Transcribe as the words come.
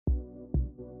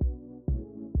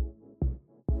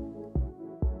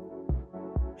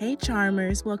Hey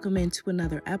Charmers, welcome into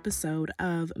another episode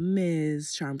of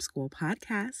Ms. Charm School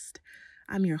Podcast.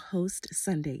 I'm your host,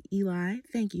 Sunday Eli.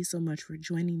 Thank you so much for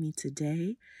joining me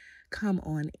today. Come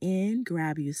on in,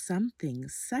 grab you something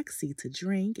sexy to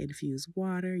drink, infuse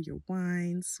water, your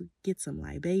wines, get some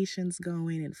libations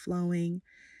going and flowing,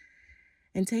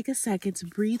 and take a second to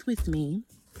breathe with me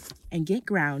and get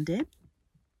grounded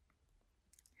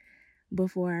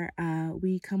before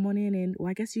we come on in. And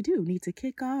I guess you do need to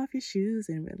kick off your shoes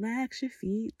and relax your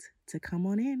feet to come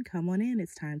on in.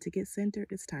 It's time to get centered.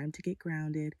 It's time to get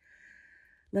grounded.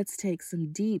 Let's take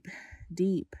some deep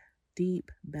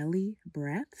belly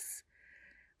breaths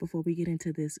before we get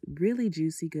into this really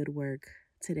juicy good work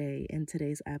today in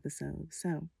today's episode.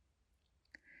 So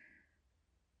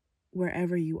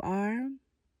wherever you are,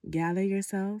 gather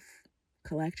yourself,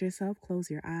 collect yourself,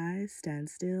 close your eyes, stand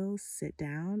still, sit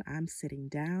down. I'm sitting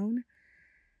down.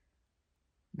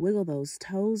 Wiggle those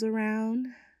toes around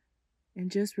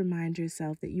and just remind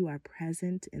yourself that you are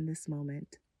present in this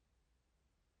moment.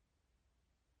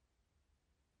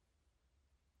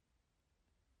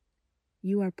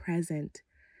 You are present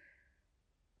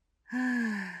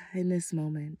in this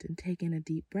moment, and take in a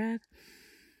deep breath.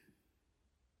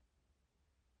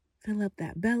 Fill up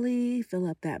that belly,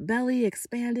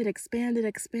 expand it,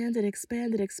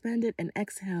 and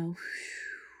exhale.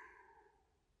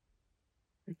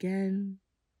 Again.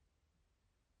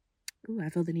 Ooh,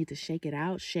 I feel the need to shake it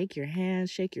out. Shake your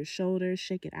hands, shake your shoulders,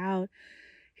 shake it out.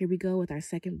 Here we go with our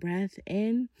second breath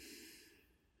in.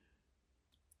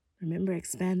 Remember,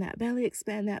 expand that belly,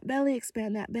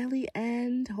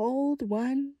 and hold.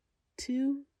 1,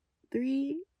 2,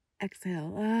 3.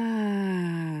 Exhale.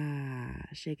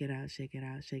 Shake it out.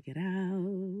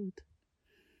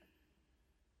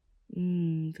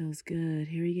 Feels good.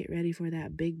 Here we get ready for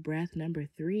that big breath number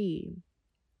 3.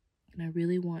 And I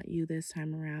really want you this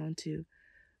time around to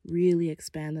really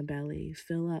expand the belly.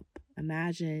 Fill up.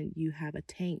 Imagine you have a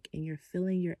tank and you're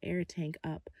filling your air tank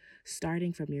up,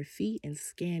 starting from your feet and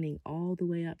scanning all the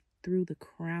way up through the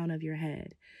crown of your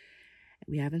head.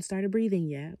 We haven't started breathing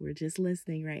yet. We're just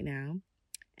listening right now.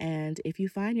 And if you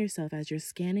find yourself as you're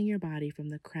scanning your body from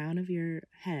the crown of your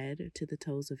head to the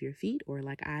toes of your feet, or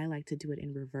like I like to do it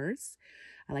in reverse,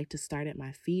 I like to start at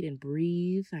my feet and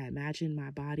breathe. I imagine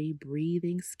my body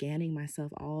breathing, scanning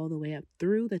myself all the way up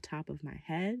through the top of my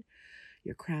head,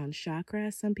 your crown chakra,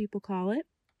 as some people call it.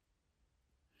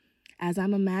 As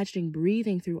I'm imagining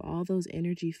breathing through all those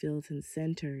energy fields and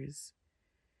centers,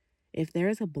 if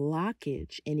there's a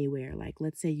blockage anywhere, like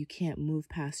let's say you can't move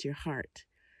past your heart,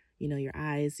 your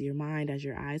eyes, your mind, as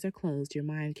your eyes are closed, your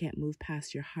mind can't move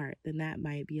past your heart, then that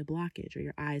might be a blockage. Or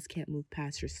your eyes can't move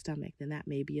past your stomach, then that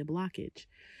may be a blockage.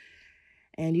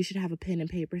 And you should have a pen and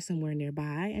paper somewhere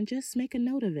nearby and just make a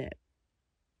note of it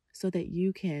so that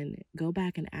you can go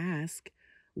back and ask,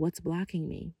 what's blocking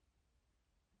me?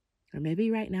 Or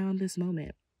maybe right now in this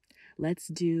moment, let's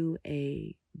do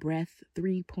a breath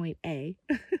 3.A,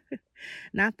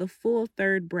 not the full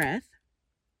third breath,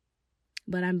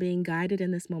 but I'm being guided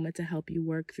in this moment to help you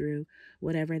work through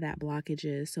whatever that blockage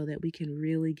is so that we can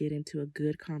really get into a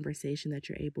good conversation that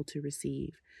you're able to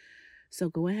receive. So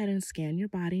go ahead and scan your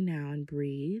body now and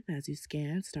breathe. As you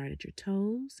scan, start at your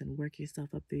toes and work yourself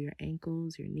up through your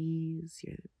ankles, your knees,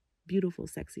 your beautiful,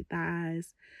 sexy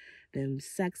thighs, them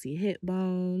sexy hip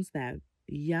bones, that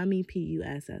yummy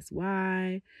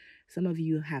PUSSY. Some of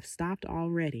you have stopped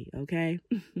already, okay?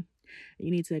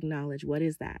 You need to acknowledge, what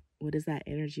is that? What is that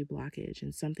energy blockage?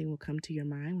 And something will come to your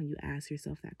mind when you ask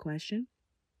yourself that question.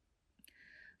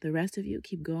 The rest of you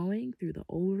keep going through the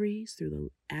ovaries, through the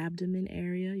abdomen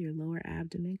area, your lower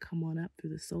abdomen. Come on up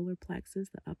through the solar plexus,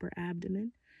 the upper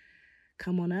abdomen.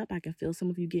 Come on up. I can feel some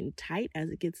of you getting tight as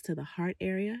it gets to the heart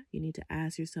area. You need to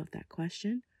ask yourself that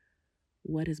question.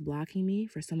 What is blocking me?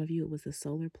 For some of you, it was the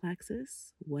solar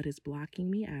plexus. What is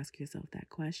blocking me? Ask yourself that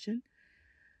question.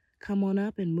 Come on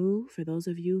up and move. For those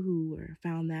of you who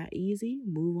found that easy,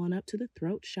 move on up to the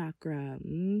throat chakra.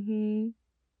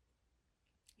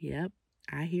 Yep,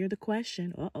 I hear the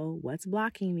question. What's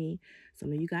blocking me?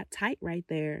 Some of you got tight right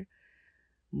there.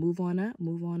 Move on up.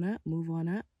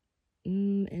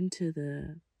 Into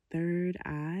the third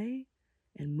eye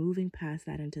and moving past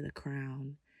that into the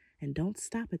crown. And don't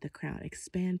stop at the crown.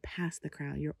 Expand past the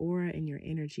crown. Your aura and your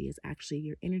energy is actually,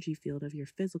 your energy field of your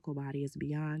physical body is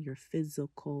beyond your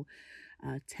physical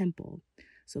temple.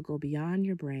 So go beyond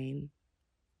your brain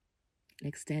and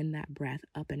extend that breath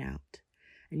up and out.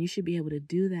 And you should be able to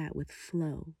do that with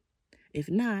flow. If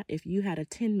not, if you had a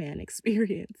 10-man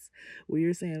experience where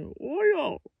you're saying,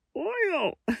 oil,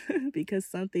 because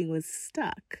something was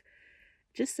stuck,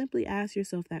 just simply ask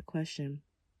yourself that question.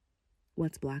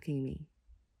 What's blocking me?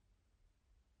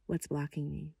 What's blocking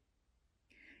me?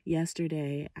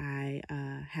 Yesterday, I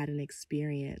had an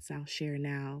experience I'll share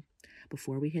now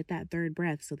before we hit that third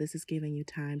breath. So, this is giving you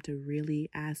time to really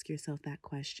ask yourself that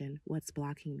question: what's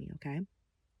blocking me? Okay.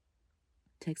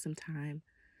 Take some time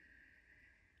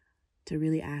to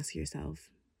really ask yourself.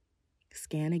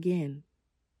 Scan again,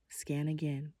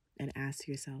 and ask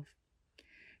yourself.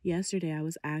 Yesterday, I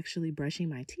was actually brushing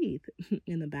my teeth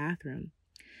in the bathroom,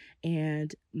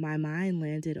 and my mind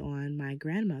landed on my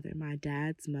grandmother, my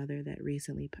dad's mother, that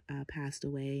recently passed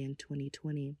away in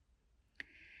 2020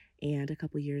 and a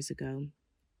couple years ago.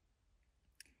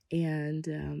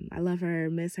 And I love her,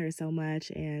 miss her so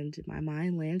much. And my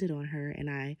mind landed on her, and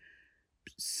I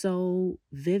so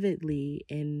vividly,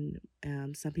 in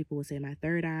some people would say my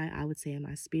third eye, I would say in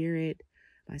my spirit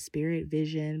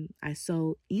vision, I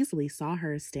so easily saw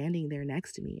her standing there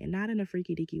next to me, and not in a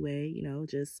freaky deaky way,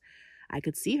 just I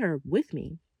could see her with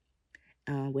me,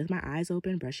 with my eyes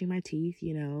open, brushing my teeth,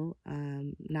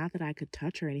 not that I could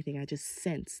touch her or anything. I just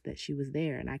sensed that she was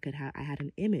there, and I had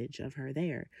an image of her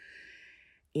there.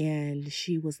 And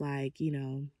she was like,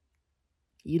 you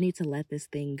need to let this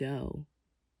thing go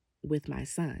with my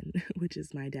son, which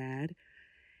is my dad.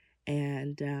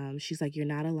 And she's like, you're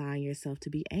not allowing yourself to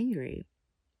be angry.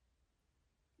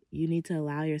 You need to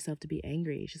allow yourself to be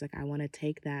angry. She's like, I want to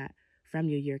take that from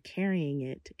you. You're carrying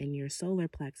it in your solar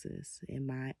plexus, in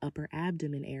my upper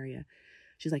abdomen area.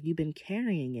 She's like, you've been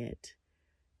carrying it.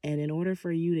 And in order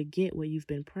for you to get what you've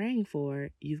been praying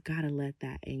for, you've got to let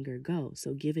that anger go.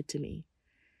 So give it to me.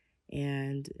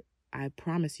 And I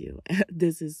promise you,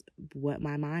 this is what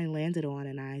my mind landed on.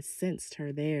 And I sensed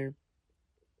her there.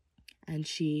 And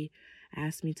she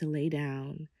asked me to lay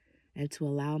down and to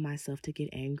allow myself to get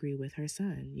angry with her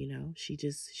son. She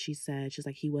said, she's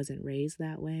like, he wasn't raised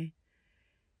that way.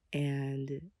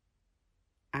 And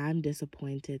I'm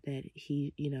disappointed that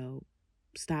he,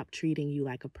 stopped treating you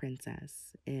like a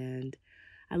princess. And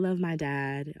I love my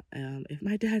dad. If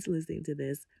my dad's listening to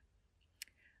this,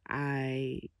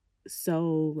 I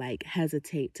so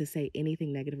hesitate to say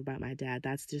anything negative about my dad.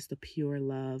 That's just the pure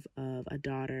love of a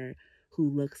daughter who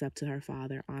looks up to her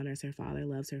father, honors her father,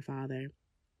 loves her father,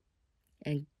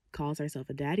 and calls herself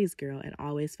a daddy's girl, and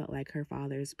always felt like her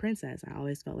father's princess. I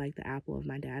always felt like the apple of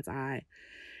my dad's eye,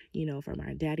 from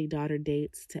our daddy-daughter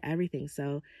dates to everything.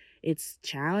 So it's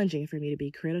challenging for me to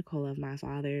be critical of my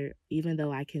father, even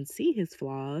though I can see his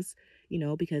flaws,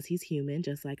 because he's human,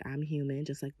 just like I'm human,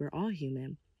 just like we're all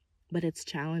human. But it's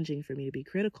challenging for me to be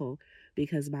critical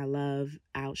because my love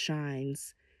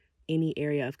outshines any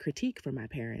area of critique from my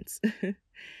parents,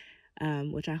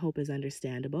 which I hope is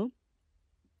understandable.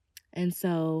 And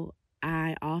so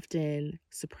I often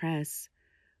suppress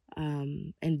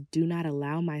and do not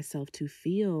allow myself to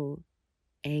feel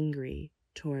angry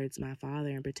towards my father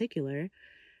in particular,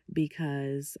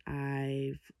 because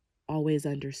I've always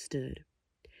understood.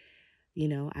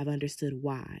 I've understood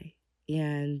why.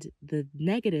 And the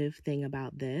negative thing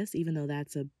about this, even though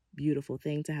that's a beautiful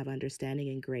thing to have understanding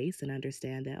and grace and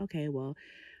understand that, okay, well,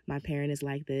 my parent is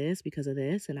like this because of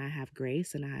this, and I have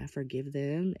grace and I forgive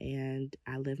them and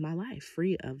I live my life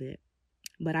free of it.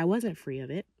 But I wasn't free of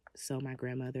it. So my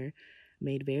grandmother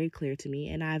made very clear to me,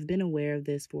 and I've been aware of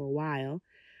this for a while,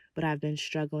 but I've been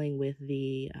struggling with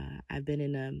I've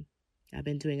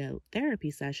been doing a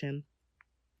therapy session,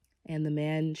 and the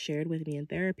man shared with me in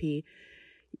therapy,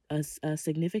 a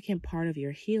significant part of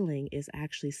your healing is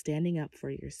actually standing up for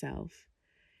yourself.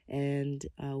 And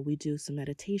we do some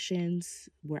meditations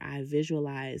where I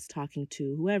visualize talking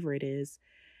to whoever it is.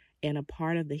 And a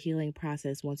part of the healing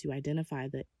process, once you identify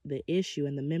the issue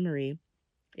and the memory,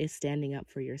 is standing up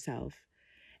for yourself.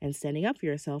 And standing up for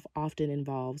yourself often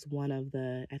involves one of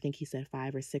the, I think he said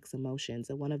 5 or 6 emotions.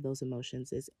 And one of those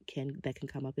emotions that can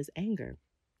come up is anger.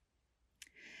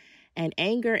 And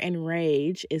anger and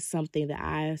rage is something that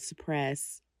I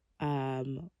suppress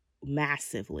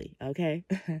massively, okay?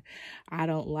 I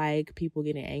don't like people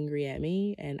getting angry at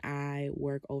me, and I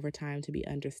work overtime to be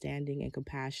understanding and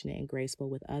compassionate and graceful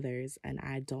with others, and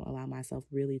I don't allow myself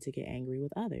really to get angry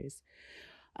with others.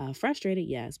 Frustrated,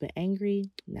 yes, but angry,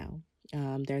 no.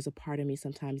 There's a part of me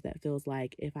sometimes that feels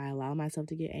like if I allow myself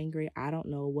to get angry, I don't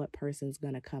know what person's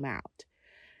going to come out,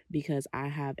 because I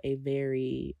have a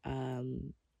very...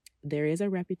 there is a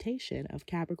reputation of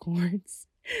Capricorns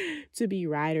to be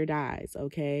ride or dies,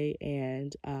 okay?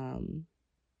 And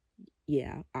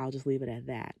yeah, I'll just leave it at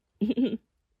that.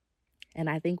 And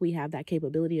I think we have that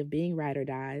capability of being ride or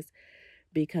dies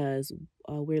because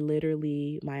we're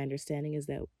literally, my understanding is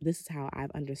that this is how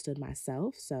I've understood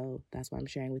myself, so that's why I'm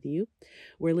sharing with you.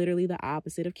 We're literally the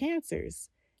opposite of Cancers.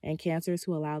 And Cancers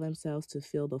who allow themselves to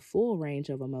feel the full range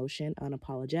of emotion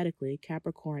unapologetically,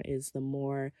 Capricorn is the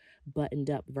more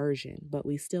buttoned up version, but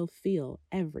we still feel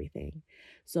everything.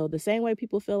 So the same way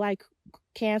people feel like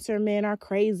Cancer men are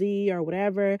crazy or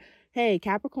whatever, hey,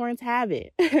 Capricorns have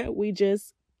it. We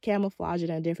just camouflage it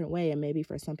in a different way. And maybe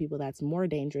for some people that's more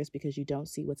dangerous because you don't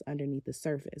see what's underneath the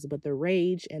surface. But the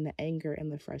rage and the anger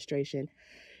and the frustration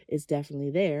is definitely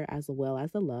there, as well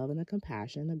as the love and the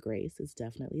compassion, the grace is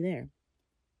definitely there.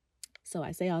 So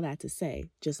I say all that to say,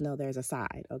 just know there's a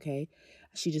side, okay?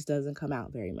 She just doesn't come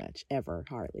out very much, ever,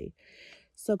 hardly.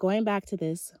 So going back to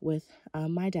this with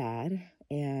my dad,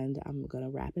 and I'm going to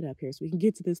wrap it up here so we can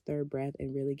get to this third breath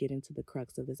and really get into the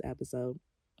crux of this episode.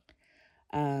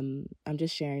 I'm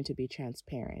just sharing to be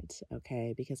transparent,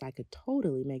 okay? Because I could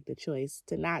totally make the choice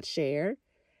to not share.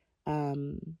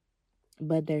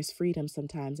 But there's freedom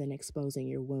sometimes in exposing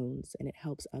your wounds, and it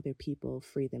helps other people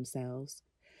free themselves.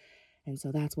 And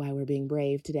so that's why we're being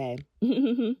brave today.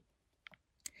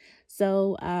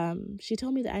 So she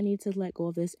told me that I need to let go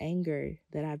of this anger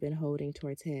that I've been holding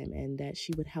towards him, and that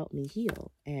she would help me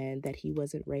heal, and that he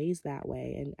wasn't raised that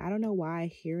way. And I don't know why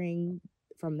hearing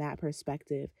from that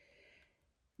perspective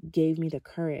gave me the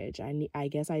courage. I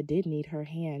guess I did need her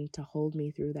hand to hold me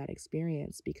through that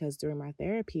experience, because during my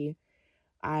therapy,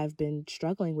 I've been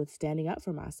struggling with standing up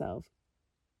for myself.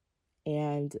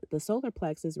 And the solar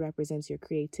plexus represents your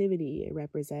creativity. It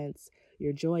represents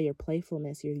your joy, your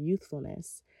playfulness, your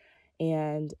youthfulness.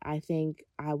 And I think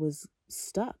I was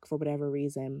stuck for whatever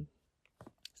reason,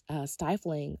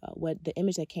 stifling. What the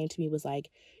image that came to me was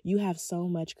like, you have so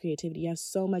much creativity, you have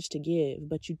so much to give,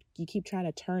 but you keep trying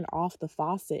to turn off the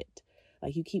faucet.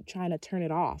 Like you keep trying to turn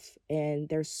it off, and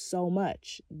there's so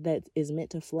much that is meant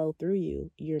to flow through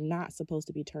you. You're not supposed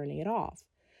to be turning it off.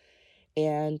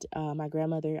 And my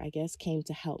grandmother, I guess, came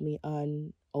to help me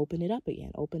open it up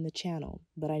again, open the channel.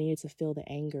 But I needed to feel the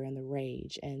anger and the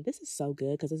rage. And this is so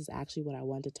good, because this is actually what I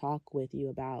wanted to talk with you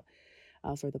about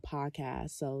for the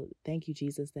podcast. So thank you,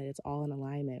 Jesus, that it's all in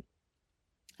alignment.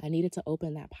 I needed to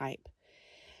open that pipe.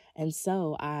 And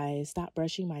so I stopped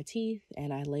brushing my teeth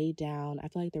and I laid down. I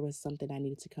feel like there was something I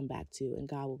needed to come back to, and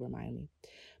God will remind me.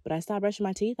 But I stopped brushing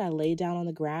my teeth. I laid down on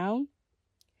the ground,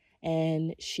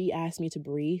 and she asked me to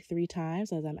breathe 3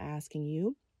 times, as I'm asking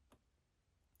you.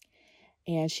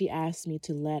 And she asked me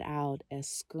to let out a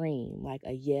scream, like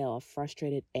a yell, a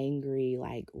frustrated, angry,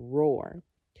 like roar.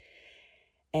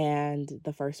 And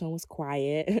the first one was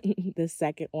quiet. The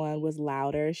second one was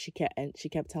louder. She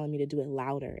kept telling me to do it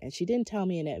louder. And she didn't tell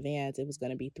me in advance it was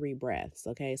going to be 3 breaths.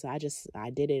 Okay. So I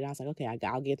did it. And I was like, okay,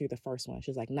 I'll get through the first one.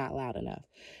 She was like, not loud enough.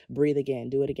 Breathe again.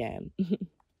 Do it again.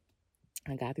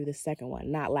 I got through the second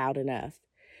one. Not loud enough.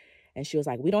 And she was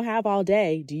like, we don't have all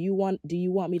day. Do you want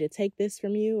me to take this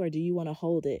from you, or do you want to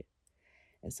hold it?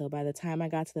 And so by the time I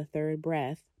got to the third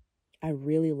breath, I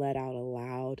really let out a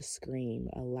loud scream,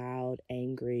 a loud,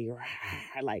 angry,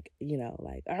 like,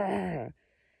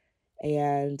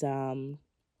 and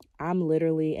I'm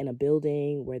literally in a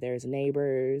building where there's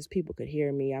neighbors. People could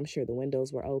hear me. I'm sure the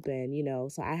windows were open,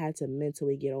 so I had to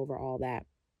mentally get over all that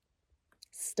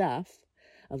stuff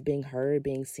of being heard,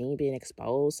 being seen, being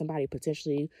exposed, somebody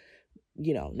potentially,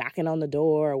 knocking on the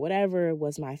door or whatever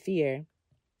was my fear.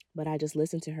 But I just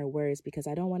listened to her words because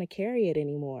I don't want to carry it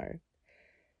anymore.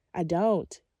 I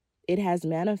don't. It has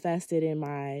manifested in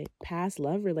my past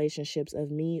love relationships of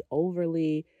me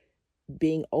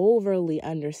being overly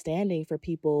understanding for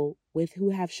people who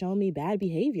have shown me bad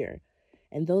behavior.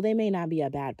 And though they may not be a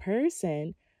bad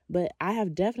person, but I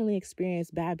have definitely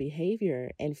experienced bad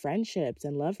behavior in friendships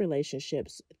and love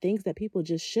relationships, things that people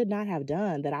just should not have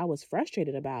done that I was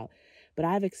frustrated about. But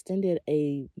I've extended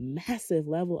a massive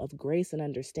level of grace and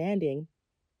understanding.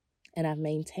 And I've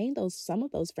maintained some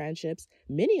of those friendships,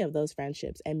 many of those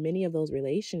friendships, and many of those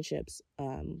relationships,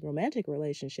 romantic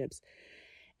relationships.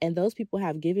 And those people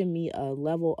have given me a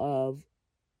level of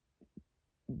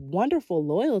wonderful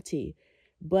loyalty.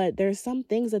 But there's some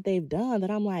things that they've done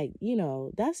that I'm like,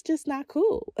 that's just not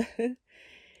cool.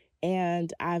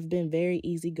 And I've been very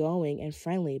easygoing and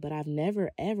friendly, but I've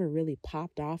never, ever really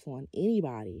popped off on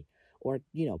anybody or,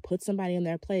 put somebody in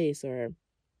their place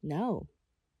no.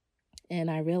 And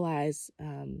I realized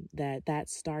that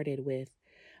started with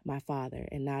my father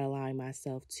and not allowing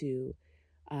myself to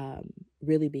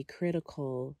really be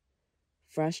critical,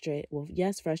 frustrated. Well,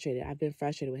 yes, frustrated. I've been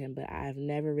frustrated with him, but I've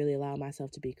never really allowed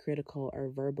myself to be critical or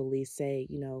verbally say,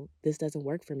 this doesn't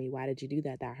work for me. Why did you do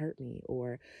that? That hurt me.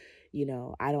 Or,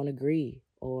 I don't agree.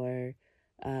 Or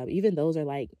Even those are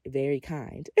like very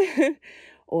kind.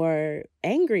 Or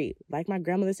angry, like my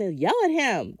grandmother said, yell at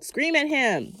him, scream at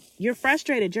him. You're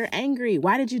frustrated, you're angry.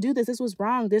 Why did you do this? This was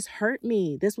wrong. This hurt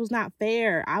me. This was not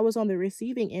fair. I was on the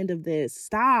receiving end of this.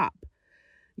 Stop.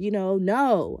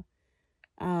 No.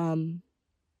 And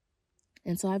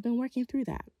so I've been working through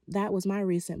that. That was my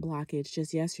recent blockage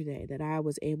just yesterday, that I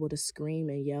was able to scream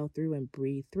and yell through and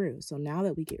breathe through. So now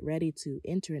that we get ready to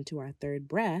enter into our third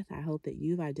breath, I hope that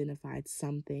you've identified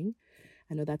something.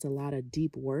 I know that's a lot of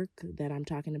deep work that I'm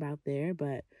talking about there,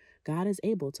 but God is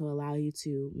able to allow you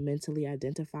to mentally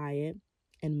identify it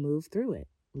and move through it.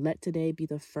 Let today be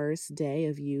the first day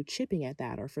of you chipping at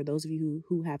that. Or for those of you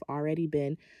who have already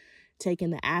been taking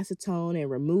the acetone and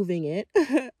removing it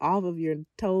off of your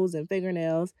toes and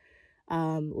fingernails,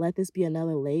 let this be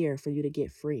another layer for you to get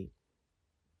free.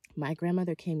 My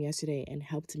grandmother came yesterday and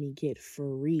helped me get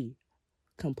free,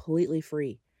 completely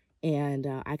free. And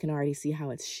I can already see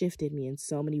how it's shifted me in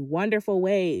so many wonderful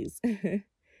ways.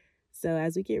 So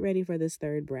as we get ready for this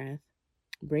third breath,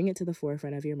 bring it to the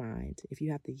forefront of your mind. If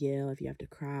you have to yell, if you have to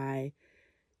cry,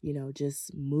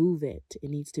 just move it.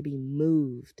 It needs to be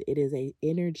moved. It is an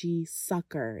energy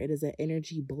sucker. It is an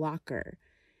energy blocker.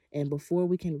 And before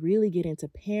we can really get into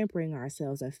pampering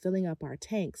ourselves and filling up our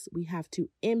tanks, we have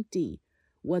to empty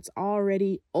what's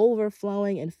already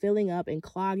overflowing and filling up and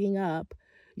clogging up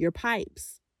your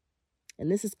pipes. And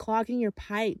this is clogging your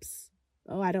pipes.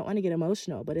 Oh, I don't want to get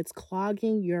emotional, but it's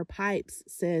clogging your pipes,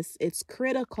 sis. It's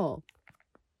critical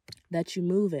that you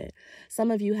move it.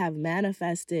 Some of you have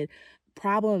manifested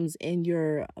problems in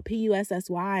your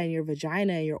PUSSY and your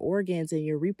vagina and your organs and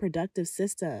your reproductive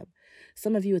system.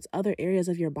 Some of you, it's other areas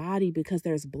of your body because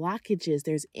there's blockages,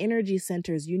 there's energy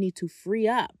centers you need to free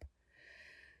up.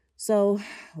 So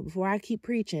before I keep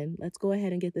preaching, let's go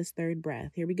ahead and get this third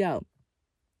breath. Here we go.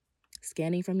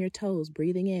 Scanning from your toes,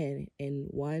 breathing in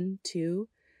 1, 2,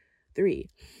 3.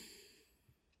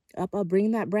 Up,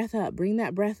 bring that breath up,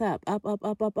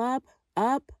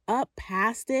 up,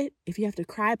 past it. If you have to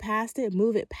cry past it,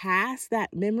 move it past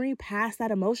that memory, past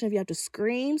that emotion. If you have to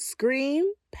scream,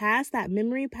 past that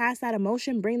memory, past that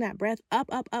emotion, bring that breath up,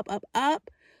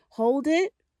 hold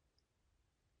it,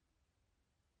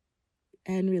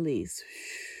 and release.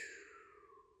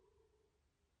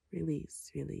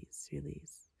 Release.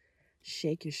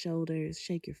 Shake your shoulders,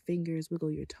 shake your fingers,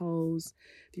 wiggle your toes.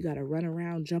 If you got to run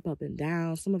around, jump up and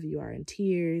down. Some of you are in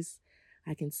tears.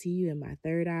 I can see you in my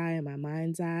third eye, in my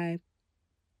mind's eye.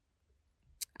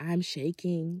 I'm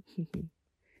shaking.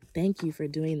 Thank you for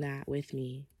doing that with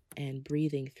me and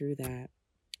breathing through that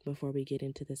before we get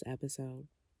into this episode.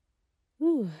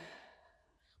 Whew.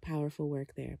 Powerful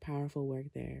work there.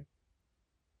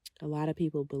 A lot of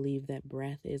people believe that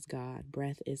breath is God,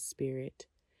 breath is spirit.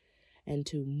 And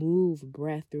to move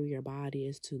breath through your body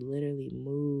is to literally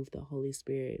move the Holy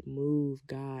Spirit, move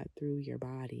God through your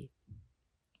body.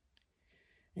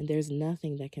 And there's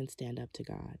nothing that can stand up to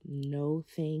God. No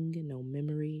thing, no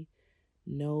memory,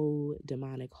 no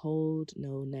demonic hold,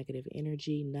 no negative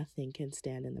energy. Nothing can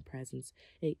stand in the presence.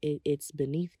 It's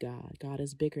beneath God. God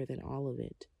is bigger than all of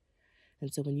it.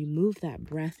 And so when you move that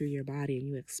breath through your body and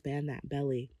you expand that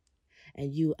belly,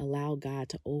 and you allow God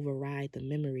to override the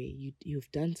memory,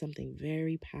 you've done something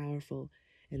very powerful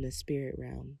in the spirit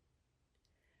realm.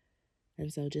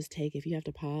 And so just if you have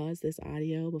to pause this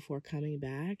audio before coming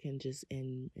back and just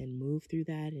and move through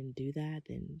that and do that,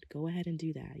 then go ahead and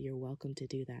do that. You're welcome to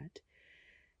do that.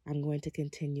 I'm going to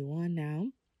continue on now.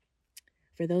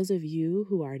 For those of you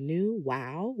who are new,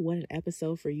 wow, what an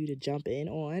episode for you to jump in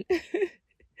on.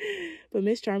 But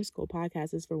Miss Charm School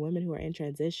podcast is for women who are in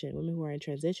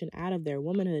transition out of their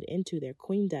womanhood into their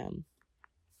queendom.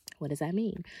 What does that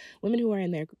mean? Women who are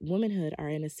in their womanhood are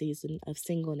in a season of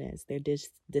singleness. Their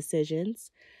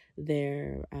decisions,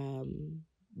 their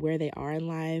where they are in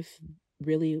life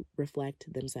really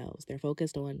reflect themselves. They're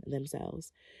focused on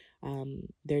themselves.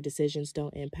 Their decisions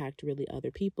don't impact really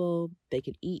other people. They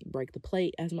can eat, break the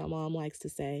plate, as my mom likes to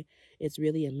say. It's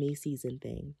really a me season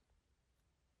thing.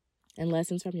 And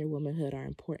lessons from your womanhood are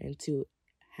important to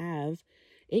have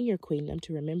in your queendom,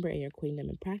 to remember in your queendom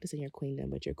and practice in your queendom.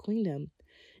 But your queendom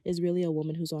is really a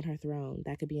woman who's on her throne.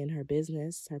 That could be in her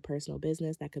business, her personal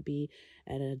business. That could be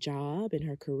at a job, in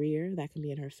her career. That can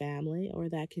be in her family, or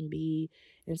that can be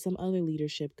in some other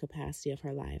leadership capacity of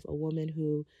her life. A woman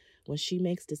who, when she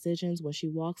makes decisions, when she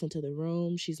walks into the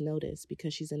room, she's noticed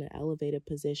because she's in an elevated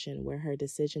position where her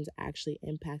decisions actually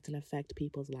impact and affect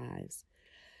people's lives.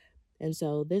 And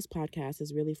so this podcast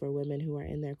is really for women who are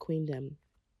in their queendom,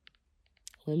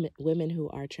 women who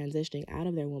are transitioning out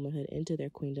of their womanhood into their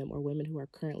queendom, or women who are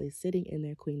currently sitting in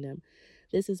their queendom.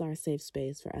 This is our safe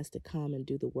space for us to come and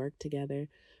do the work together,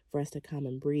 for us to come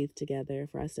and breathe together,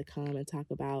 for us to come and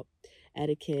talk about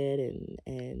etiquette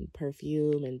and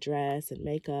perfume and dress and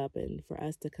makeup, and for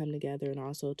us to come together and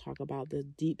also talk about the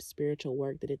deep spiritual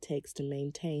work that it takes to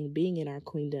maintain being in our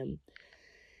queendom.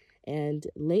 And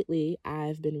lately,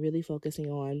 I've been really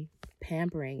focusing on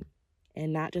pampering,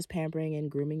 and not just pampering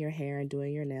and grooming your hair and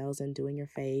doing your nails and doing your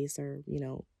face, or,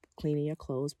 cleaning your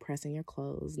clothes, pressing your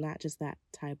clothes, not just that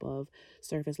type of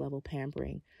surface level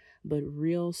pampering, but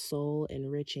real soul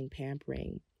enriching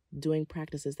pampering, doing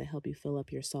practices that help you fill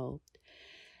up your soul.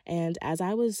 And as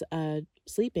I was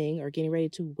sleeping or getting ready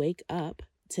to wake up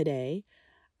today,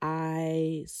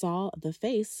 I saw the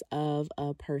face of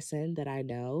a person that I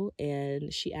know,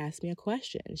 and she asked me a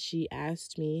question. She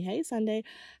asked me, "Hey, Sunday,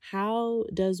 how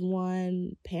does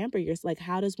one pamper yourself? Like,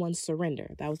 how does one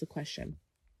surrender?" That was the question.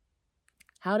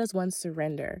 How does one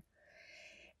surrender?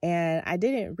 And I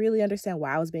didn't really understand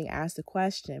why I was being asked the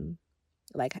question.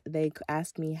 Like, they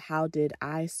asked me, how did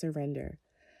I surrender?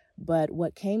 But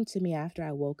what came to me after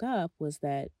I woke up was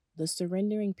that the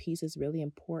surrendering piece is really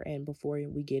important before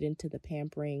we get into the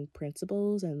pampering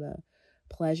principles and the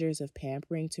pleasures of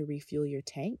pampering to refuel your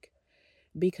tank,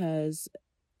 because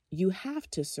you have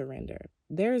to surrender.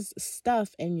 There's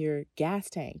stuff in your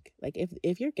gas tank. Like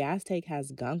if your gas tank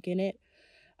has gunk in it,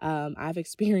 I've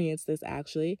experienced this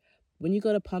actually. When you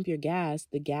go to pump your gas,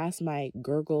 the gas might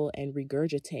gurgle and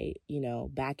regurgitate,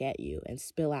 back at you and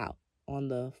spill out on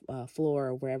the floor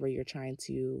or wherever you're trying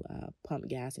to pump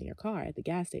gas in your car at the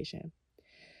gas station.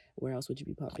 Where else would you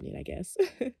be pumping it, I guess?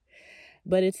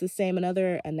 But it's the same.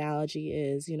 Another analogy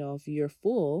is, if you're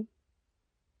full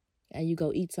and you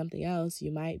go eat something else,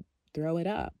 you might throw it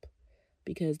up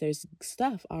because there's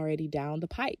stuff already down the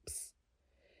pipes.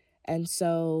 And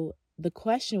so the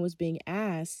question was being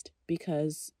asked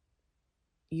because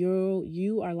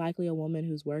you are likely a woman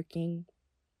who's working.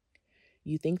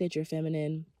 You think that you're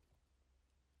feminine.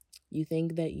 You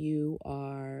think that you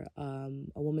are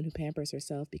a woman who pampers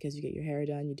herself because you get your hair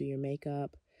done, you do your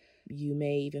makeup. You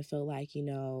may even feel like,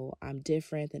 I'm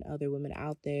different than other women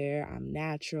out there. I'm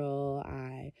natural.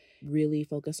 I really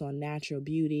focus on natural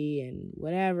beauty and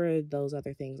whatever those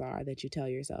other things are that you tell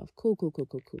yourself. Cool.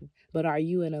 But are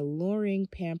you an alluring,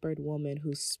 pampered woman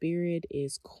whose spirit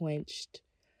is quenched,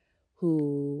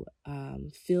 who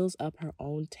fills up her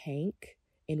own tank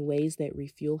in ways that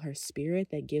refuel her spirit,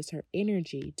 that gives her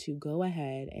energy to go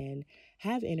ahead and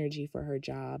have energy for her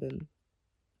job? And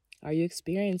are you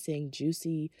experiencing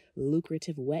juicy,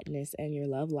 lucrative wetness in your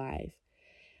love life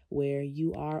where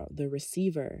you are the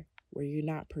receiver, where you're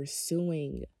not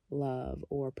pursuing love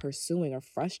or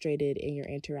frustrated in your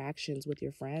interactions with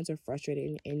your friends or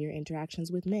frustrated in your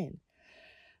interactions with men?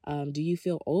 Do you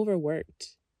feel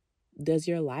overworked? Does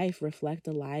your life reflect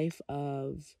a life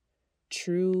of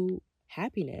true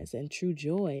happiness and true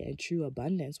joy and true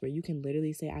abundance, where you can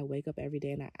literally say, I wake up every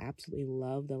day and I absolutely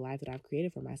love the life that I've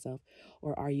created for myself?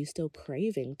 Or are you still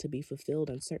craving to be fulfilled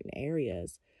in certain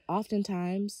areas?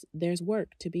 Oftentimes, there's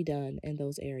work to be done in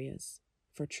those areas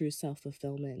for true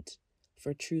self-fulfillment,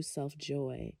 for true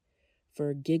self-joy,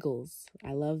 for giggles.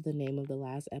 I love the name of the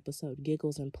last episode,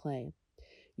 Giggles and Play.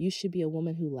 You should be a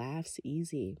woman who laughs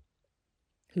easy,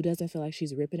 who doesn't feel like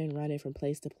she's ripping and running from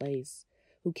place to place,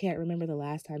 who can't remember the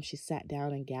last time she sat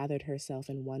down and gathered herself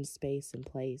in one space and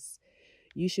place.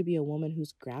 You should be a woman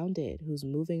who's grounded, who's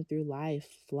moving through life,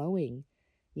 flowing,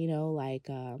 like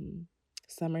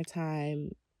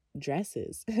summertime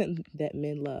dresses that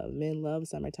men love. Men love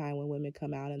summertime when women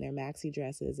come out in their maxi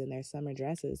dresses and their summer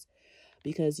dresses,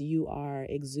 because you are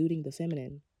exuding the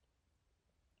feminine.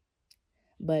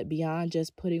 But beyond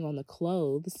just putting on the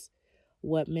clothes,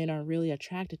 what men are really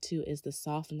attracted to is the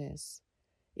softness,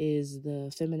 is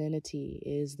the femininity,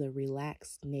 is the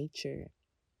relaxed nature,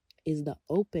 is the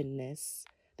openness,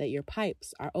 that your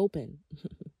pipes are open.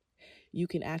 You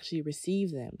can actually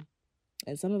receive them.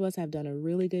 And some of us have done a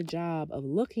really good job of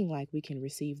looking like we can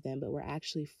receive them, but we're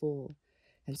actually full.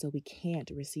 And so we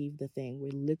can't receive the thing.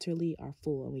 We literally are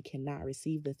full, and we cannot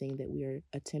receive the thing that we are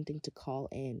attempting to call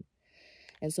in.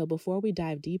 And so before we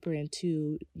dive deeper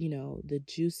into, the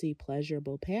juicy,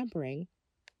 pleasurable pampering,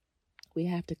 we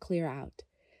have to clear out.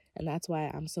 And that's why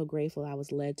I'm so grateful I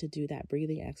was led to do that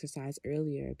breathing exercise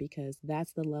earlier, because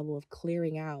that's the level of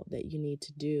clearing out that you need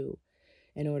to do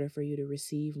in order for you to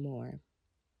receive more.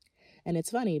 And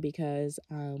it's funny because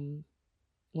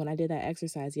when I did that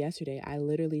exercise yesterday, I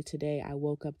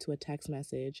woke up to a text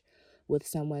message with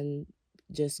someone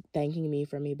just thanking me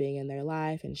for me being in their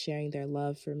life and sharing their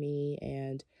love for me,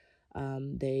 and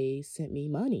They sent me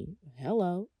money.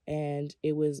 Hello. And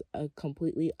it was a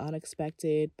completely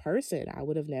unexpected person. I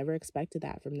would have never expected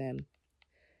that from them.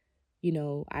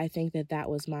 I think that that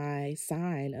was my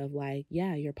sign of like,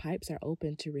 yeah, your pipes are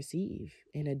open to receive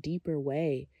in a deeper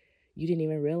way. You didn't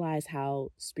even realize how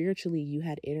spiritually you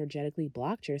had energetically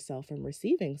blocked yourself from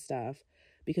receiving stuff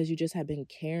because you just had been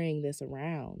carrying this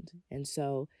around. And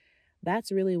so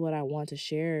that's really what I want to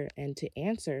share and to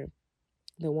answer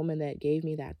the woman that gave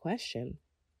me that question.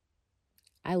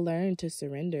 I learned to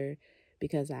surrender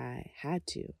because I had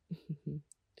to.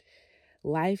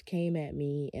 Life came at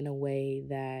me in a way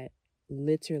that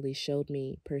literally showed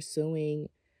me pursuing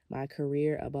my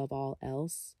career above all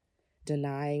else,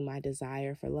 denying my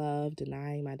desire for love,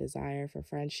 denying my desire for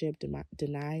friendship,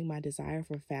 denying my desire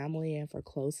for family and for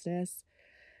closeness,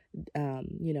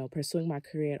 pursuing my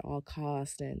career at all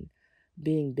costs and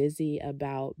being busy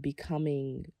about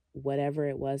becoming whatever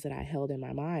it was that I held in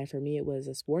my mind. For me, it was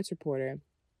a sports reporter.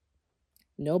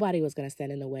 Nobody was going to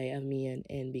stand in the way of me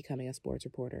in becoming a sports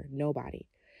reporter. Nobody.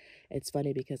 It's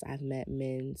funny because I've met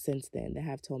men since then that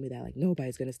have told me that, like,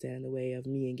 nobody's going to stand in the way of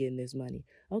me and getting this money.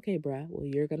 Okay, bruh, well,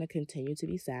 you're going to continue to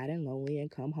be sad and lonely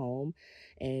and come home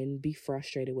and be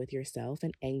frustrated with yourself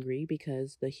and angry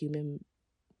because the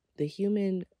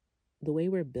way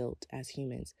we're built as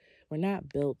humans, we're not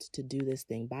built to do this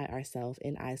thing by ourselves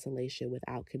in isolation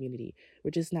without community.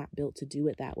 We're just not built to do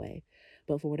it that way.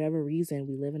 But for whatever reason,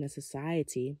 we live in a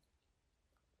society.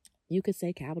 You could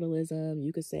say capitalism,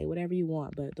 you could say whatever you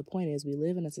want, but the point is we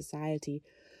live in a society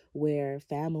where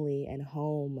family and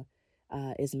home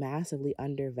is massively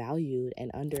undervalued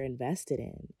and underinvested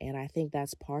in. And I think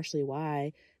that's partially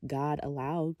why God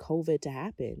allowed COVID to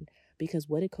happen. Because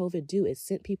what did COVID do? It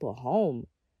sent people home.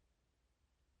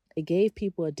 It gave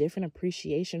people a different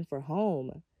appreciation for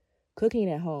home, cooking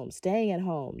at home, staying at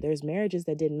home. There's marriages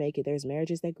that didn't make it. There's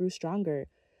marriages that grew stronger.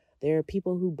 There are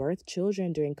people who birthed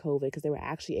children during COVID because they were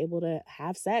actually able to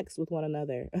have sex with one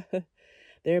another.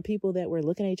 There are people that were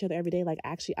looking at each other every day like,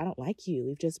 actually, I don't like you.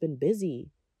 We've just been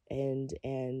busy. And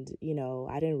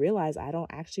I didn't realize I don't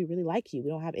actually really like you.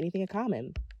 We don't have anything in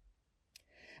common.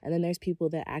 And then there's people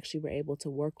that actually were able to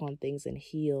work on things and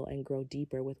heal and grow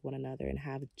deeper with one another and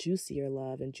have juicier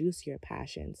love and juicier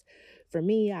passions. For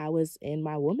me, I was in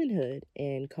my womanhood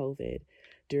in COVID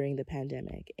during the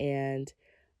pandemic. And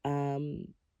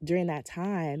during that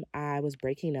time, I was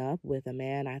breaking up with a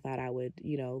man I thought I would,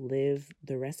 live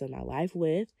the rest of my life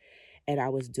with. And I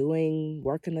was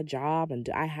working the job, and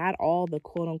I had all the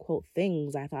quote unquote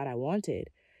things I thought I wanted.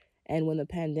 And when the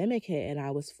pandemic hit and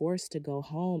I was forced to go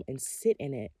home and sit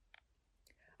in it,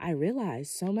 I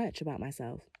realized so much about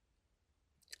myself.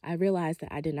 I realized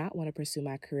that I did not want to pursue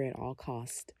my career at all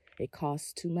cost. It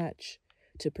costs too much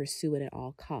to pursue it at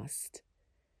all cost.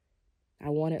 I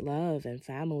wanted love and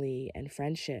family and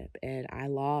friendship, and I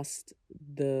lost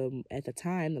at the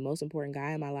time, the most important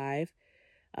guy in my life.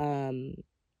 I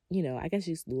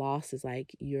guess lost is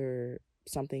like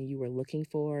something you were looking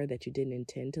for that you didn't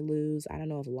intend to lose. I don't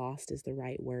know if lost is the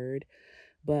right word,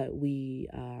 but we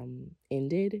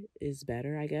ended is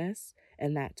better, I guess.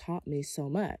 And that taught me so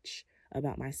much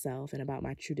about myself and about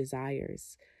my true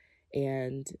desires.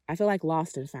 And I feel like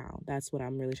lost and found. That's what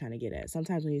I'm really trying to get at.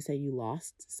 Sometimes when you say you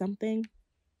lost something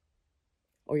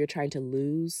or you're trying to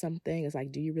lose something, it's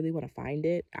like, do you really want to find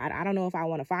it? I don't know if I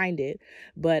want to find it,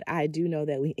 but I do know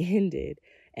that we ended.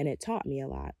 And it taught me a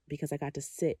lot because I got to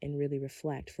sit and really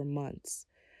reflect for months.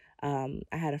 I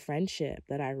had a friendship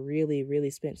that I really, really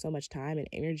spent so much time and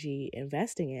energy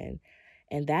investing in,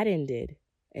 and that ended,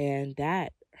 and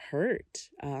that hurt.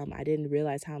 I didn't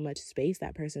realize how much space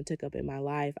that person took up in my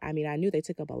life. I mean, I knew they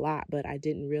took up a lot, but I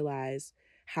didn't realize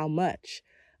how much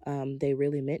they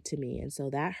really meant to me, and so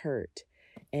that hurt.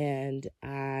 And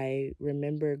I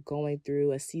remember going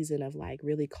through a season of like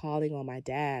really calling on my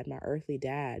dad, my earthly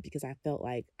dad, because I felt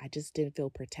like I just didn't feel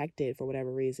protected for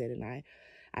whatever reason, and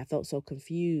I felt so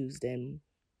confused. And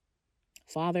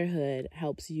fatherhood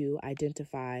helps you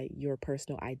identify your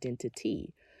personal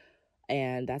identity.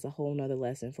 And that's a whole nother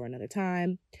lesson for another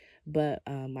time. But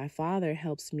my father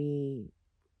helps me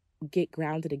get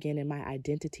grounded again in my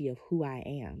identity of who I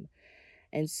am.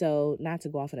 And so, not to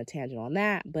go off on a tangent on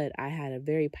that, but I had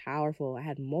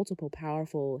multiple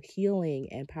powerful healing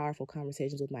and powerful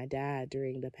conversations with my dad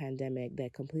during the pandemic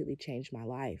that completely changed my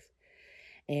life.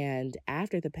 And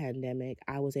after the pandemic,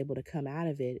 I was able to come out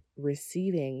of it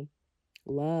receiving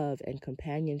love and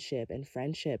companionship and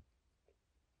friendship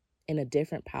in a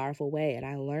different, powerful way. And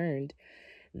I learned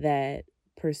that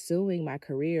pursuing my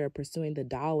career, pursuing the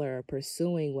dollar,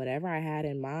 pursuing whatever I had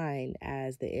in mind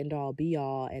as the end all be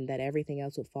all, and that everything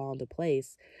else would fall into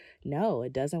place. No,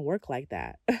 it doesn't work like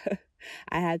that.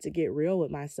 I had to get real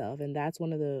with myself. And that's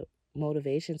one of the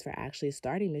motivations for actually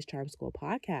starting Miss Charm School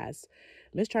podcast.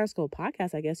 Miss Charm School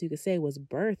podcast, I guess you could say, was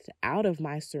birthed out of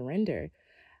my surrender.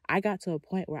 I got to a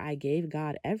point where I gave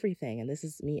God everything. And this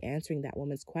is me answering that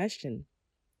woman's question.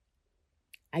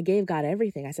 I gave God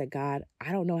everything. I said, God,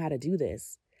 I don't know how to do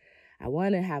this. I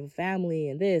want to have a family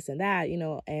and this and that,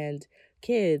 and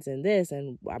kids and this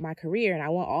and my career. And I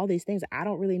want all these things. I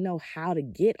don't really know how to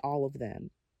get all of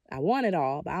them. I want it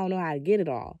all, but I don't know how to get it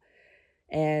all.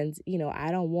 And,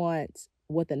 I don't want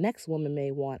what the next woman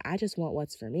may want. I just want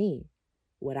what's for me,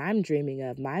 what I'm dreaming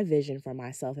of, my vision for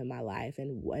myself in my life.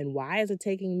 And why is it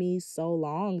taking me so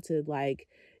long to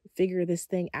figure this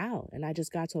thing out? And I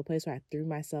just got to a place where I threw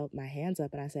my hands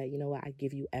up and I said, you know what? I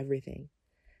give you everything.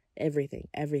 Everything,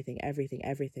 everything, everything,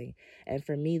 everything. And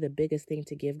for me, the biggest thing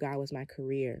to give God was my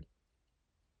career.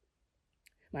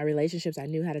 My relationships, I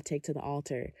knew how to take to the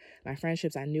altar. My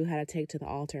friendships, I knew how to take to the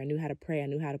altar. I knew how to pray. I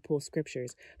knew how to pull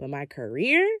scriptures. But my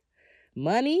career,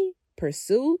 money,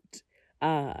 pursuit,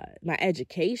 my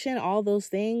education, all those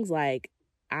things,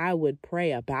 I would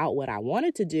pray about what I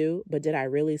wanted to do, but did I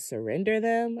really surrender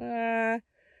them?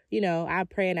 I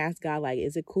pray and ask God,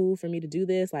 is it cool for me to do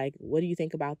this? What do you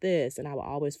think about this? And I would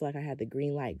always feel like I had the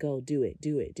green light, go do it,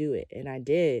 do it, do it. And I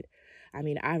did. I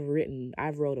mean,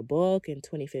 I've wrote a book in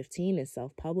 2015 and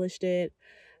self-published it.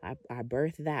 I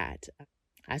birthed that.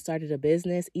 I started a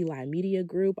business, Eli Media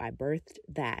Group. I birthed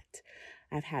that.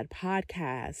 I've had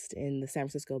podcasts in the San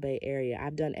Francisco Bay Area.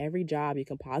 I've done every job you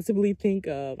can possibly think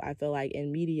of. I feel like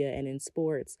in media and in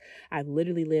sports. I've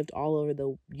literally lived all over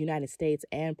the United States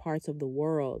and parts of the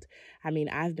world. I mean,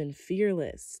 I've been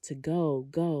fearless to go,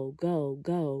 go, go,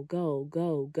 go, go,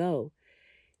 go, go.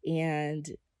 And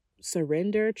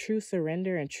surrender, true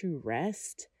surrender and true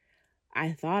rest.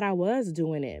 I thought I was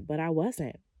doing it, but I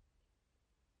wasn't.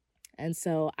 And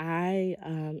so I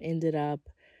ended up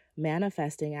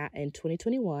manifesting in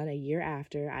 2021, a year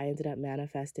after, I ended up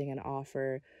manifesting an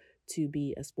offer to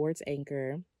be a sports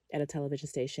anchor at a television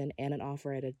station and an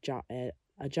offer at a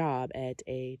job at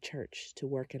a church to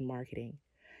work in marketing,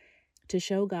 to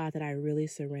show God that I really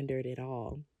surrendered it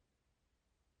all.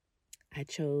 I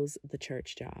chose the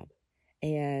church job.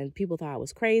 And people thought I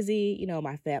was crazy.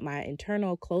 My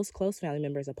internal close family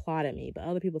members applauded me, but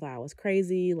other people thought I was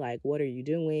crazy. What are you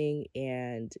doing?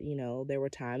 And, there were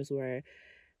times where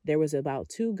there was about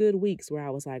 2 good weeks where I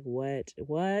was like, what?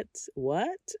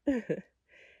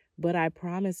 But I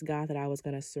promised God that I was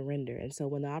going to surrender. And so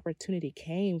when the opportunity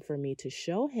came for me to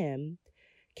show him,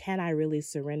 can I really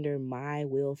surrender my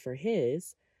will for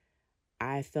his?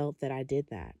 I felt that I did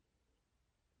that.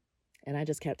 And I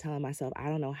just kept telling myself, I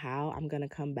don't know how I'm going to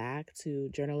come back to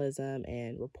journalism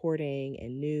and reporting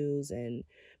and news and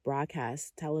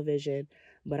broadcast television,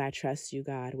 but I trust you,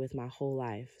 God, with my whole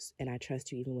life. And I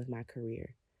trust you even with my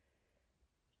career.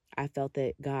 I felt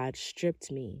that God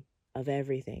stripped me of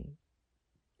everything,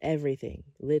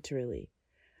 literally.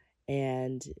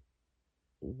 And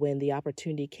when the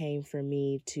opportunity came for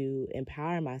me to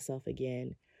empower myself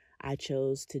again, I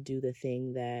chose to do the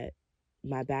thing that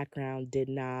my background did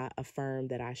not affirm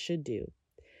that I should do.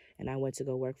 And I went to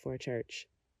go work for a church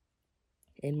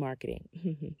in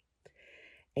marketing.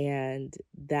 And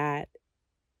that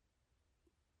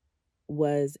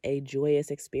was a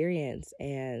joyous experience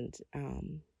and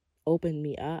opened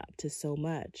me up to so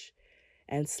much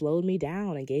and slowed me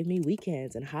down and gave me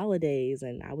weekends and holidays.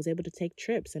 And I was able to take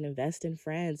trips and invest in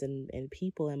friends and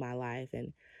people in my life.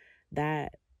 And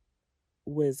that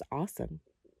was awesome.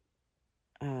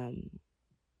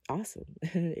 Awesome.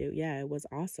 It was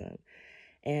awesome.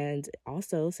 And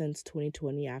also since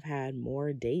 2020, I've had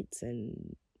more dates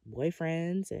and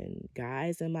boyfriends and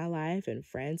guys in my life and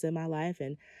friends in my life.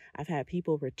 And I've had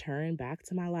people return back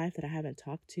to my life that I haven't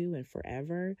talked to in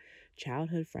forever,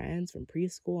 childhood friends from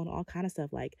preschool and all kind of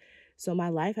stuff. So my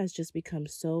life has just become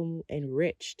so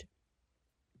enriched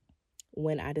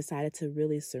when I decided to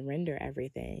really surrender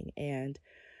everything. And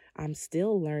I'm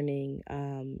still learning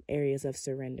areas of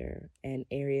surrender and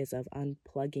areas of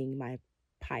unplugging my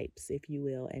pipes, if you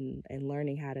will, and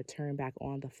learning how to turn back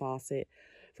on the faucet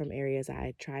from areas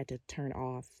I tried to turn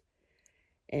off.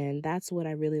 And that's what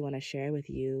I really want to share with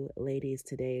you, ladies,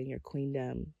 today in your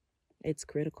queendom. It's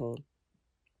critical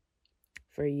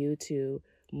for you to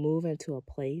move into a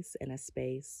place and a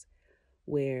space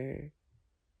where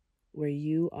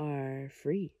you are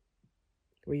free,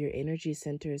 where your energy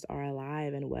centers are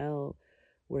alive and well,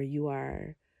 where you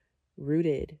are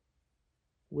rooted,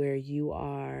 where you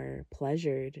are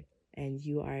pleasured, and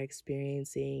you are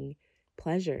experiencing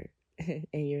pleasure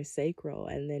in your sacral.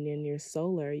 And then in your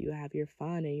solar, you have your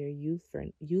fun and your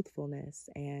youthfulness,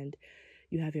 and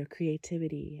you have your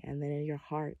creativity. And then in your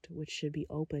heart, which should be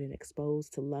open and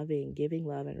exposed to loving, giving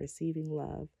love and receiving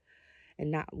love.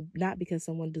 And not because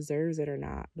someone deserves it or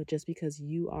not, but just because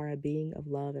you are a being of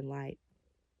love and light.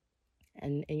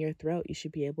 And in your throat, you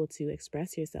should be able to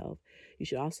express yourself. You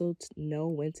should also know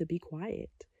when to be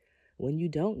quiet, when you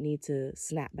don't need to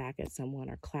snap back at someone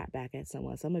or clap back at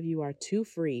someone. Some of you are too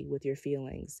free with your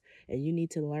feelings, and you need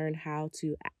to learn how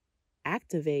to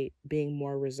activate being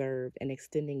more reserved and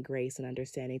extending grace and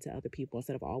understanding to other people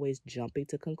instead of always jumping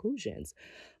to conclusions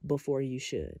before you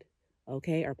should,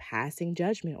 okay? Or passing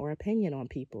judgment or opinion on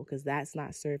people, because that's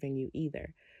not serving you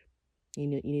either. You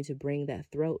need to bring that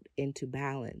throat into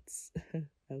balance,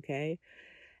 okay?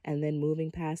 And then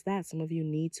moving past that, some of you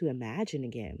need to imagine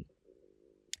again.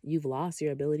 You've lost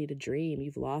your ability to dream.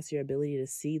 You've lost your ability to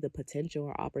see the potential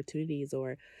or opportunities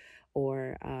or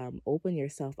open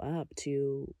yourself up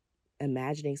to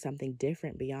imagining something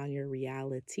different beyond your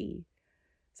reality.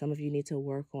 Some of you need to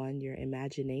work on your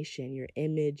imagination, your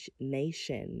image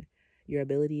nation, your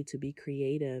ability to be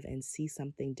creative and see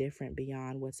something different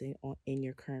beyond what's in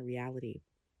your current reality.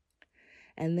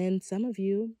 And then some of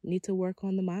you need to work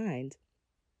on the mind,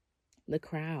 the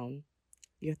crown,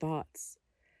 your thoughts.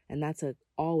 And that's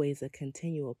always a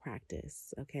continual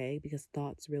practice, okay? Because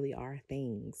thoughts really are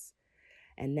things.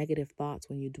 And negative thoughts,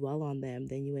 when you dwell on them,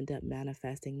 then you end up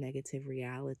manifesting negative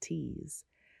realities.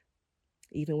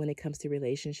 Even when it comes to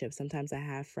relationships, sometimes I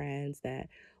have friends that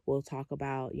will talk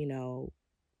about,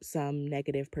 some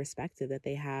negative perspective that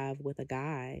they have with a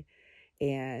guy.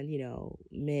 And,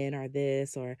 men are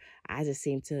this, or I just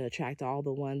seem to attract all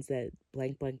the ones that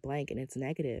blank, blank, blank, and it's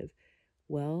negative.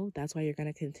 Well, that's why you're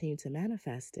going to continue to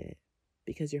manifest it,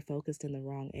 because you're focused in the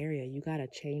wrong area. You got to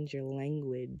change your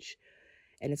language,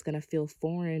 and it's going to feel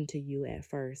foreign to you at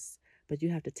first, but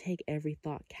you have to take every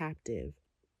thought captive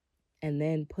and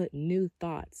then put new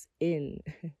thoughts in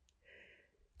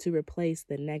to replace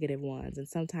the negative ones. And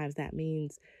sometimes that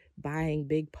means buying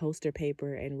big poster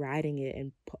paper and writing it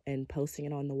and posting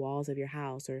it on the walls of your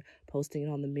house, or posting it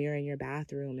on the mirror in your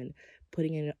bathroom and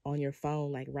putting it on your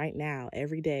phone. Like right now,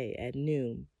 every day at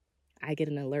noon, I get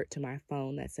an alert to my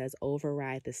phone that says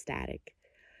override the static.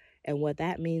 And what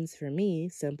that means for me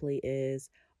simply is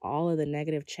all of the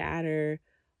negative chatter,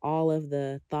 all of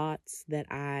the thoughts that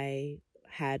I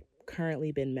had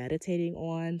currently been meditating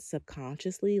on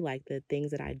subconsciously, like the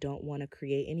things that I don't want to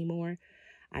create anymore,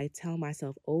 I tell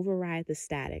myself, override the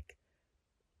static.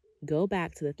 Go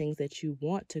back to the things that you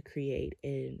want to create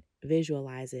and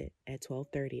visualize it at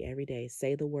 12:30 every day.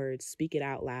 Say the words, speak it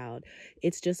out loud.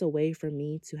 It's just a way for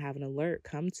me to have an alert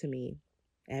come to me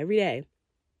every day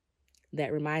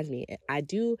that reminds me. I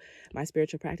do my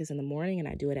spiritual practice in the morning and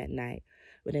I do it at night.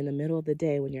 But in the middle of the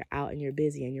day, when you're out and you're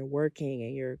busy and you're working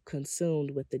and you're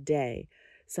consumed with the day,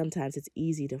 sometimes it's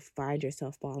easy to find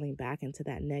yourself falling back into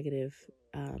that negative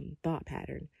thought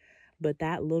pattern. But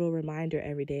that little reminder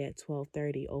every day at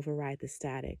 12:30, override the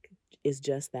static, is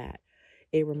just that.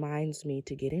 It reminds me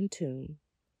to get in tune.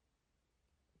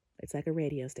 It's like a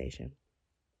radio station.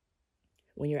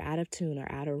 When you're out of tune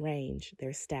or out of range,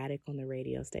 there's static on the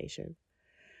radio station.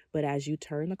 But as you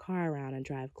turn the car around and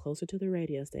drive closer to the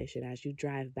radio station, as you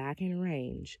drive back in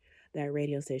range, that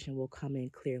radio station will come in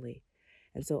clearly.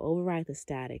 And so override the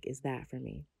static is that for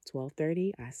me.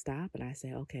 12:30, I stop and I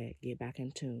say, okay, get back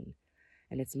in tune.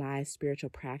 And it's my spiritual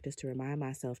practice to remind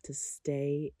myself to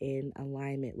stay in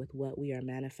alignment with what we are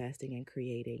manifesting and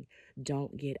creating.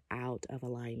 Don't get out of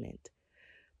alignment.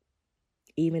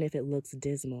 Even if it looks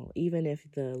dismal, even if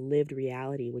the lived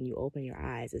reality, when you open your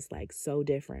eyes, is like so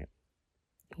different.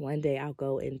 One day I'll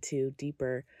go into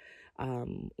deeper,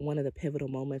 one of the pivotal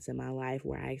moments in my life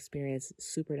where I experienced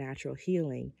supernatural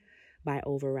healing by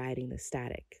overriding the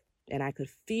static. And I could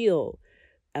feel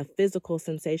a physical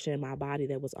sensation in my body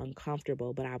that was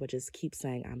uncomfortable, but I would just keep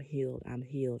saying, I'm healed, I'm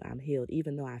healed, I'm healed.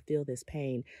 Even though I feel this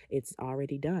pain, it's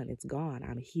already done. It's gone.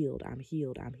 I'm healed, I'm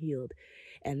healed, I'm healed.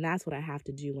 And that's what I have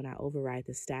to do when I override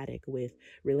the static with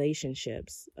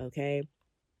relationships, okay?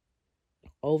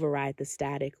 Override the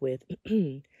static with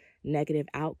negative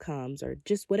outcomes, or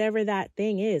just whatever that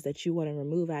thing is that you want to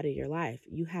remove out of your life.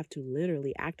 You have to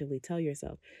literally actively tell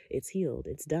yourself, it's healed,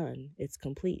 it's done, it's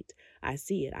complete. I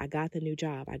see it. I got the new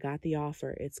job. I got the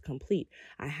offer. It's complete.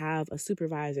 I have a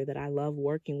supervisor that I love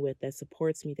working with, that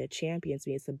supports me, that champions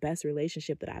me. It's the best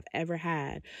relationship that I've ever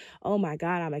had. Oh my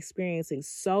God, I'm experiencing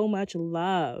so much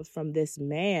love from this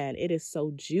man. It is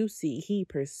so juicy. He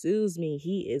pursues me.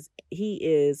 He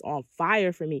is on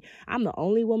fire for me. I'm the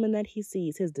only woman that he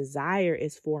sees. His desire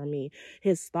is for me.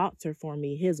 His thoughts are for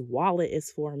me. His wallet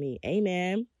is for me.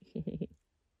 Amen.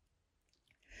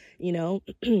 You know,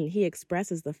 he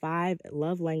expresses the 5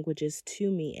 love languages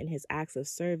to me in his acts of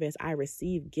service. I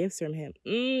receive gifts from him.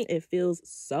 It feels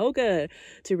so good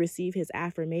to receive his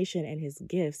affirmation and his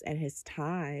gifts and his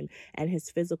time and his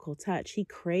physical touch. He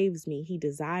craves me. He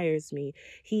desires me.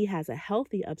 He has a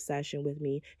healthy obsession with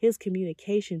me. His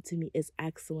communication to me is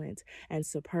excellent and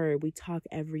superb. We talk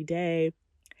every day.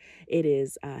 It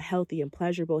is healthy and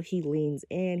pleasurable. He leans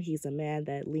in. He's a man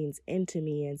that leans into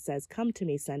me and says, come to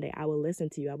me Sunday. I will listen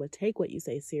to you. I will take what you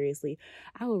say seriously.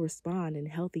 I will respond in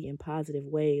healthy and positive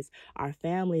ways. Our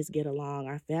families get along.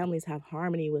 Our families have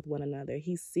harmony with one another.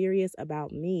 He's serious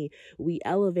about me. We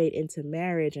elevate into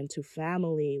marriage and to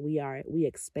family. We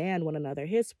expand one another.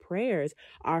 His prayers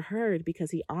are heard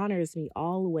because he honors me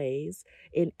always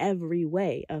in every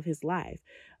way of his life.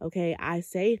 Okay, I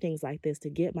say things like this to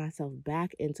get myself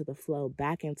back into the flow,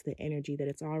 back into the energy that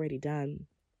it's already done.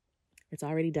 It's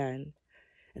already done.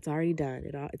 It's already done.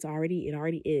 It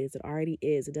already is. It already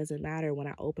is. It doesn't matter when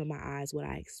I open my eyes what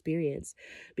I experience,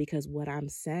 because what I'm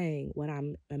saying, what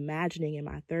I'm imagining in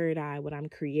my third eye, what I'm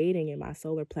creating in my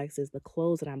solar plexus, the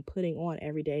clothes that I'm putting on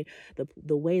every day,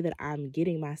 the way that I'm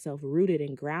getting myself rooted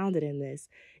and grounded in this,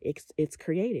 it's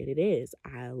created. It is.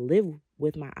 I live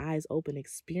with my eyes open,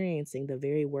 experiencing the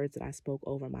very words that I spoke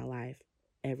over my life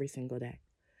every single day.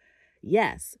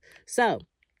 Yes. So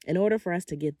in order for us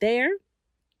to get there,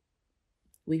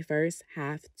 we first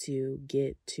have to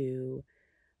get to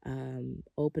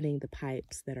opening the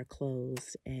pipes that are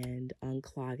closed and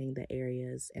unclogging the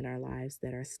areas in our lives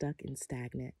that are stuck and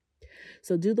stagnant.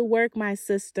 So do the work, my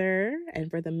sister. And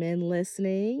for the men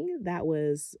listening, that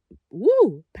was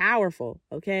powerful.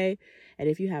 Okay. And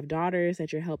if you have daughters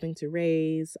that you're helping to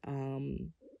raise,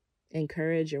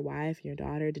 encourage your wife and your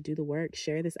daughter to do the work.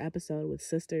 Share this episode with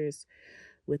sisters,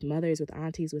 with mothers, with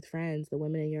aunties, with friends, the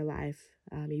women in your life,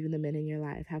 even the men in your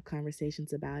life. Have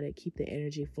conversations about it. Keep the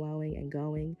energy flowing and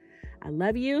going. I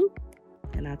love you,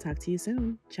 and I'll talk to you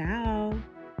soon. Ciao.